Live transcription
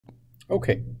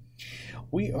Okay,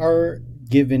 we are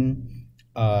given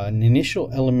an initial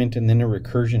element and then a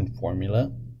recursion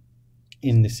formula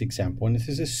in this example. And it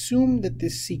says assume that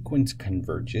this sequence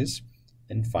converges,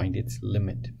 then find its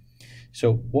limit.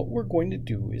 So what we're going to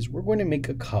do is we're going to make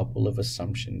a couple of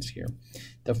assumptions here.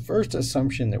 The first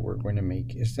assumption that we're going to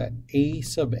make is that a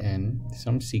sub n,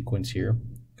 some sequence here,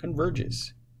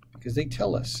 converges, because they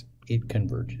tell us it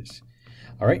converges.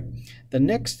 All right, the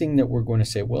next thing that we're going to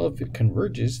say, well, if it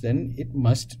converges, then it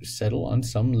must settle on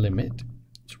some limit.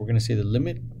 So we're going to say the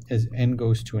limit as n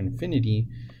goes to infinity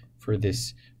for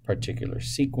this particular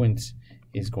sequence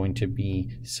is going to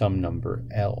be some number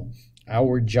L.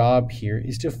 Our job here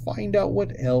is to find out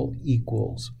what L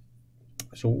equals.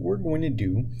 So what we're going to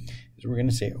do is we're going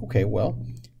to say, okay, well,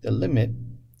 the limit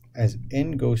as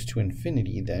n goes to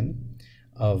infinity then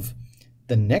of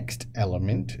the next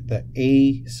element, the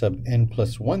a sub n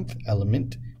plus 1th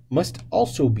element, must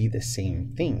also be the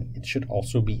same thing. It should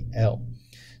also be L.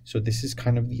 So this is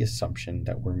kind of the assumption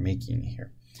that we're making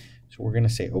here. So we're going to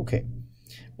say, okay,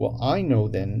 well, I know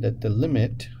then that the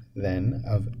limit then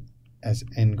of as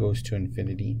n goes to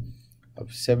infinity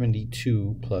of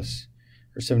 72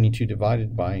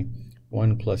 divided by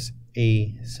 1 plus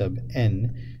a sub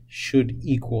n should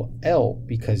equal L,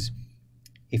 because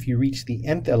if you reach the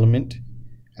nth element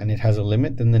and it has a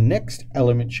limit, then the next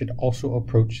element should also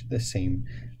approach the same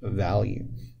value.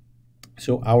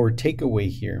 So our takeaway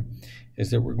here is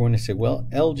that we're going to say, well,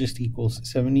 L just equals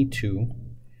 72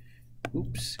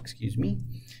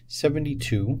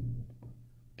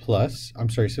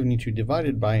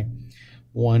 divided by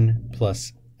 1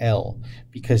 plus L,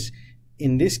 because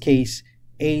in this case,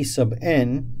 a sub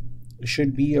n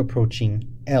should be approaching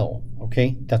L,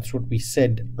 okay? That's what we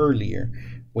said earlier,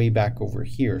 way back over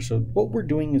here. So what we're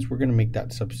doing is we're going to make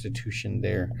that substitution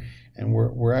there, and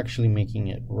we're actually making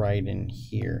it right in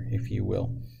here, if you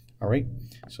will. All right,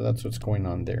 so that's what's going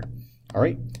on there. All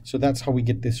right, so that's how we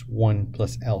get this 1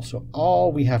 plus L. So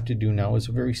all we have to do now is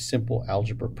a very simple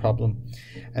algebra problem,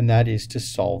 and that is to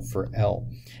solve for L.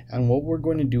 And what we're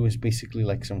going to do is basically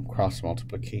like some cross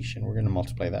multiplication. We're going to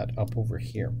multiply that up over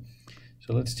here.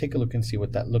 So let's take a look and see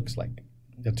what that looks like.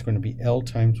 That's going to be L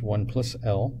times 1 plus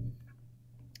L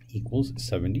equals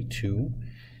 72.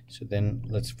 So then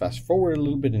let's fast forward a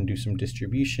little bit and do some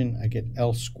distribution. I get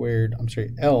L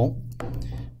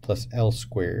plus L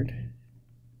squared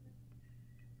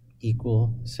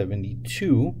equal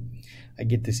 72. I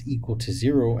get this equal to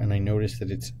 0, and I notice that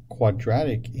it's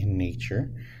quadratic in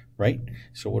nature, right?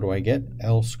 So what do I get?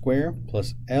 L squared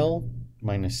plus L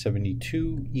minus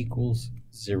 72 equals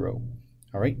 0.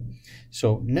 All right,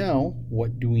 so now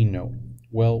what do we know?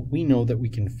 Well, we know that we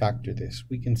can factor this.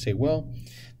 We can say, well,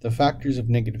 the factors of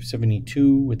negative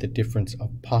 72 with a difference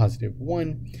of positive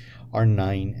 1 are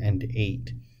 9 and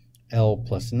 8. L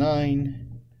plus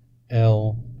 9,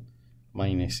 L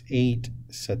minus 8,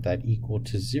 set that equal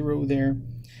to 0 there,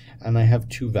 and I have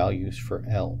two values for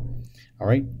L. All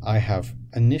right, I have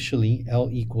initially L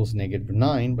equals negative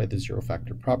 9 by the zero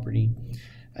factor property,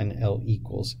 and L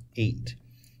equals 8.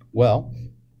 Well,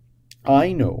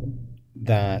 I know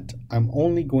that I'm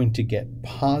only going to get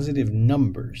positive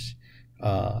numbers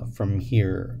from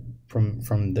here, from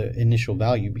the initial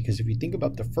value, because if you think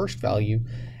about the first value,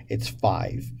 it's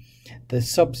 5. The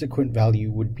subsequent value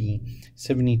would be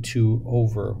 72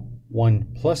 over 1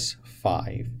 plus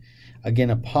 5. Again,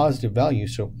 a positive value,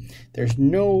 so there's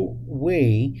no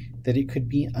way that it could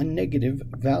be a negative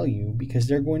value, because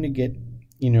they're going to get,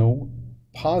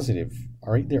 positive.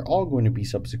 All right, they're all going to be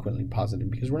subsequently positive,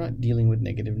 because we're not dealing with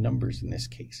negative numbers in this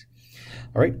case.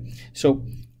 All right, so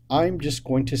I'm just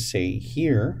going to say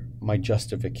here, my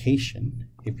justification,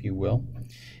 if you will,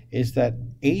 is that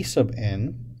a sub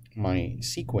n, my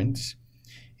sequence,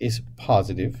 is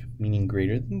positive, meaning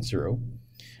greater than 0,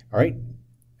 all right,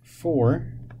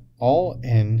 for all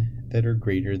n that are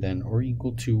greater than or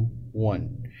equal to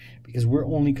 1, because we're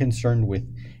only concerned with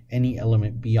any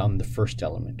element beyond the first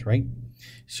element, right?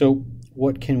 So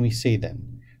what can we say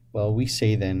then? Well, we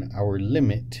say then our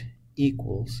limit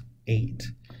equals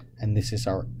 8, and this is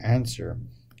our answer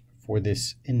for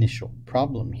this initial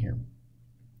problem here.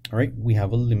 All right, we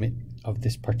have a limit of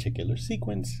this particular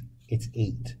sequence. It's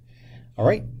 8. All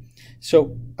right,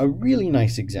 so a really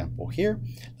nice example here.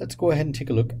 Let's go ahead and take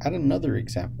a look at another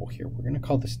example here. We're going to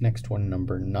call this next one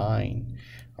number 9.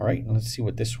 All right, and let's see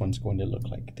what this one's going to look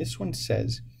like. This one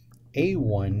says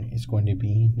A1 is going to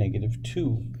be negative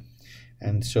 2.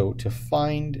 And so to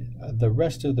find the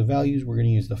rest of the values, we're going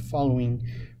to use the following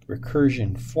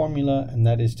recursion formula, and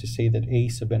that is to say that a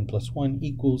sub n plus 1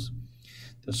 equals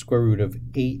the square root of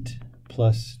 8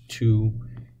 plus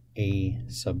 2a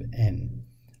sub n.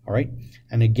 All right,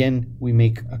 and again, we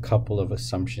make a couple of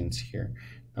assumptions here.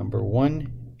 Number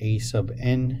one, a sub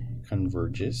n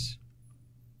converges.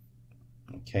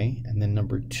 Okay, and then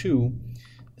number two,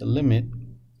 the limit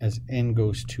as n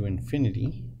goes to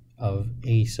infinity of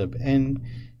a sub n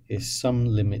is some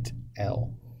limit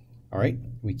L. All right,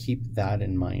 we keep that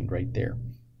in mind right there.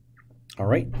 All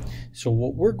right, so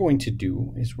what we're going to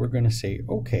do is we're going to say,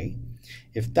 okay,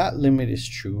 if that limit is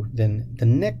true, then the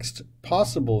next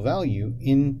possible value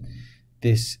in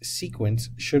this sequence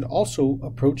should also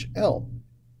approach L.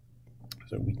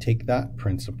 So we take that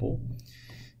principle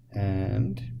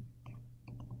and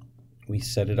we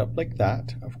set it up like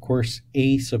that. Of course,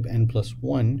 a sub n plus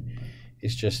 1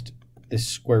 is just this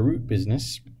square root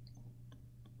business.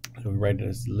 So we write it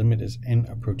as the limit as n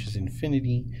approaches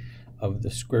infinity of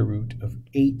the square root of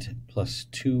 8 plus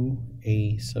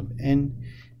 2a sub n,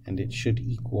 and it should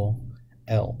equal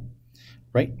L,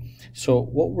 right? So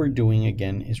what we're doing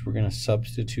again is we're going to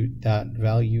substitute that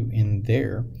value in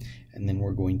there, and then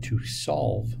we're going to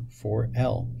solve for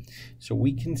L. So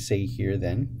we can say here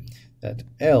then that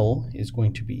L is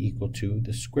going to be equal to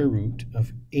the square root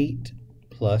of 8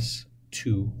 plus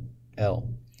 2L.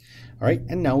 All right,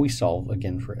 and now we solve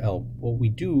again for L. What we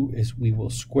do is we will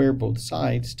square both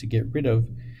sides to get rid of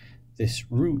this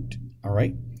root, all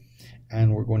right?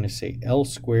 And we're going to say L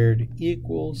squared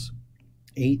equals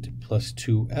 8 plus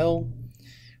 2L.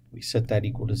 We set that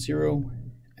equal to 0.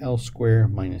 L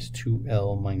squared minus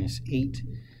 2L minus 8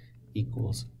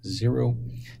 equals 0.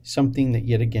 Something that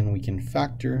yet again we can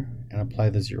factor and apply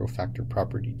the zero factor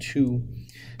property to.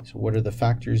 So what are the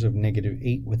factors of negative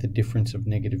 8 with a difference of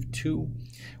negative 2?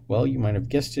 Well, you might have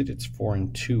guessed it, it's 4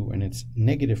 and 2, and it's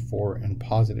negative 4 and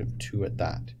positive 2 at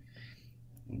that.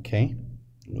 Okay,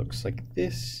 it looks like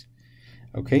this.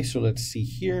 Okay, so let's see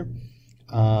here.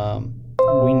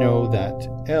 We know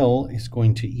that L is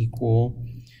going to equal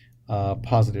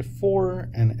positive 4,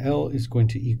 and L is going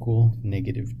to equal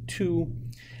negative 2.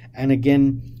 And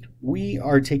again, we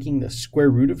are taking the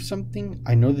square root of something.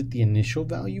 I know that the initial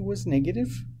value was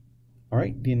negative. All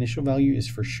right, the initial value is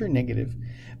for sure negative,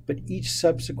 but each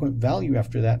subsequent value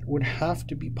after that would have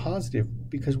to be positive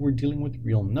because we're dealing with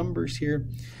real numbers here,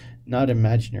 not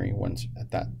imaginary ones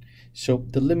at that. So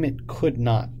the limit could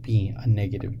not be a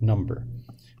negative number.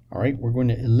 All right, we're going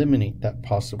to eliminate that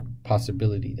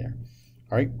possibility there.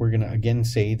 All right, we're going to again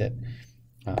say that,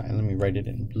 and let me write it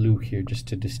in blue here just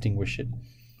to distinguish it.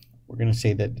 We're going to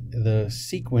say that the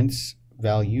sequence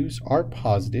values are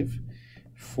positive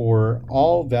for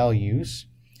all values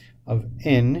of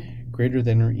n greater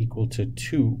than or equal to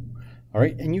 2. All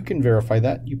right, and you can verify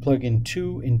that. You plug in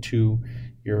 2 into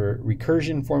your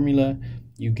recursion formula,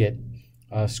 you get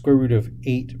square root of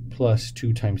 8 plus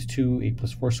 2 times 2, 8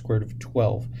 plus 4 square root of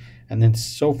 12, and then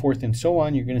so forth and so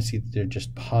on. You're going to see that they're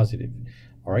just positive.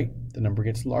 All right, the number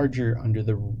gets larger under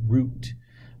the root.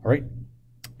 All right,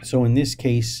 so in this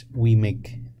case, we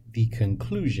make the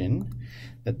conclusion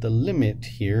that the limit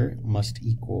here must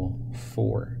equal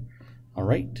 4. All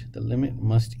right, the limit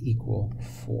must equal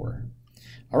 4.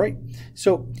 All right,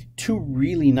 so two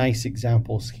really nice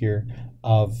examples here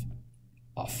of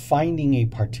finding a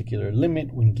particular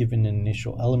limit when given an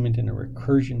initial element in a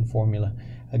recursion formula,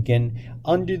 again,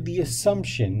 under the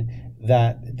assumption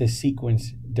that the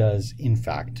sequence does in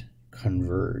fact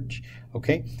converge.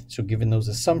 Okay, so given those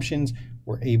assumptions,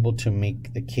 we're able to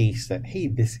make the case that, hey,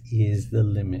 this is the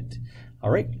limit.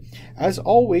 All right, as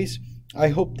always, I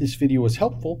hope this video was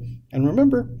helpful, and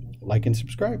remember, like and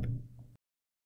subscribe.